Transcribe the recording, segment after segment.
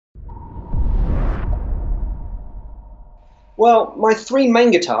Well, my three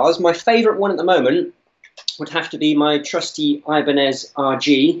main guitars, my favourite one at the moment would have to be my trusty Ibanez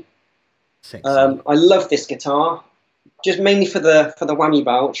RG. Sexy. I love this guitar, just mainly for the whammy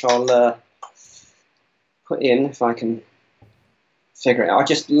bar, which I'll put in if I can figure it out. I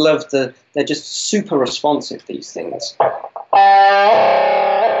just love they're just super responsive, these things. Wow.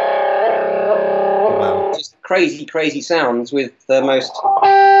 Just crazy, crazy sounds with the most.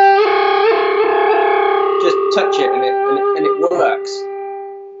 Just touch it and it works.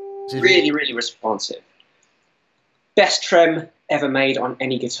 Really, really responsive. Best trem ever made on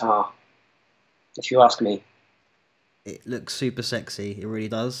any guitar, if you ask me. It looks super sexy. It really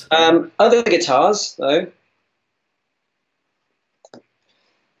does. Other guitars, though.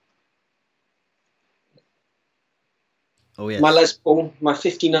 Oh yes. My Les Paul, my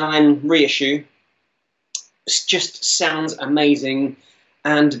 59 reissue, just sounds amazing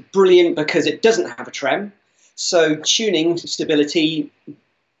and brilliant because it doesn't have a trem. So tuning, stability,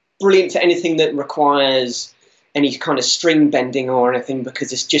 brilliant for anything that requires any kind of string bending or anything,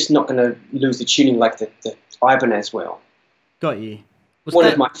 because it's just not going to lose the tuning like the Ibanez will. Got you. One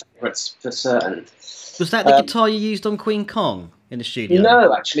of my favourites for certain. Was that the guitar you used on Queen Kong in the studio?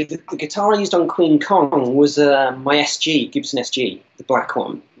 No, actually, the guitar I used on Queen Kong was my SG, Gibson SG, the black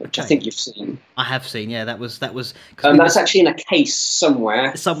one, which I think you've seen. I have seen, yeah. That's that's actually in a case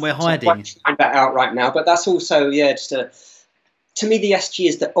somewhere. Somewhere hiding. So I can't find that out right now, but that's also, yeah, just a. To me, the SG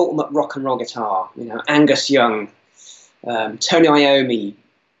is the ultimate rock and roll guitar. You know, Angus Young, Tony Iommi.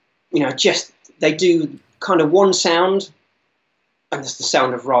 You know, just they do kind of one sound, and it's the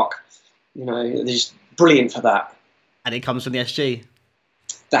sound of rock. You know, they're just brilliant for that. And it comes from the SG.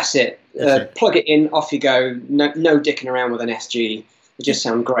 That's it. Plug it in, off you go. No dicking around with an SG. They just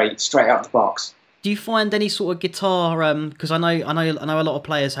sound great, straight out the box. Do you find any sort of guitar? Because I know a lot of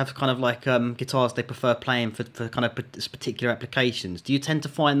players have kind of like guitars they prefer playing for kind of particular applications. Do you tend to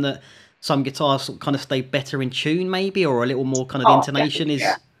find that some guitars sort of kind of stay better in tune, maybe, or a little more kind of intonation is?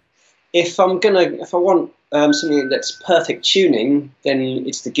 Yeah. If I want something that's perfect tuning, then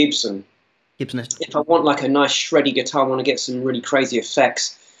it's the Gibson. Gibson. If I want like a nice shreddy guitar, I want to get some really crazy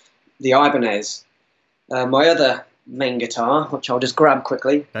effects, the Ibanez. My other main guitar, which I'll just grab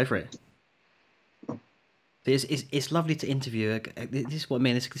quickly. Go for it. It's lovely to interview. This is what I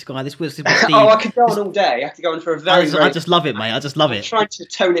mean. This guy. This was Steve. Oh, I could go on all day. I could go on for a very. I just love it, mate. I just love it. I'm trying to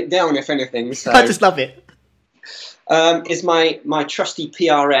tone it down, if anything. So. I just love it. Is my trusty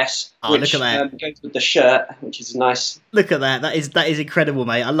PRS, which look at that. goes with the shirt, which is nice. Look at that. That is incredible,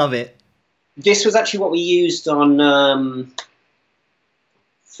 mate. I love it. This was actually what we used on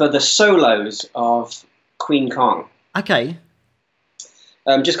for the solos of Queen Kong. Okay.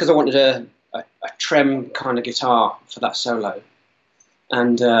 Just because I wanted a trem kind of guitar for that solo,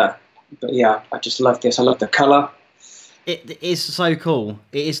 and but yeah, I just love this. I love the color. It is so cool.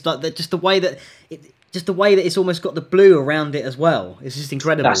 It is like just the way that it's almost got the blue around it as well. It's just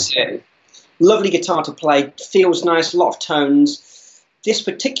incredible. That's it. Lovely guitar to play. Feels nice. A lot of tones. This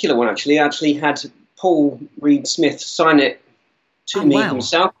particular one actually had Paul Reed Smith sign it to me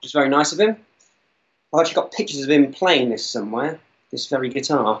himself, which is very nice of him. I've actually got pictures of him playing this somewhere. This very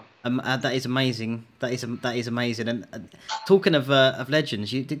guitar. That is amazing. That is amazing. And talking of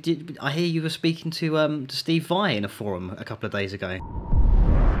legends, I hear you were speaking to Steve Vai in a forum a couple of days ago.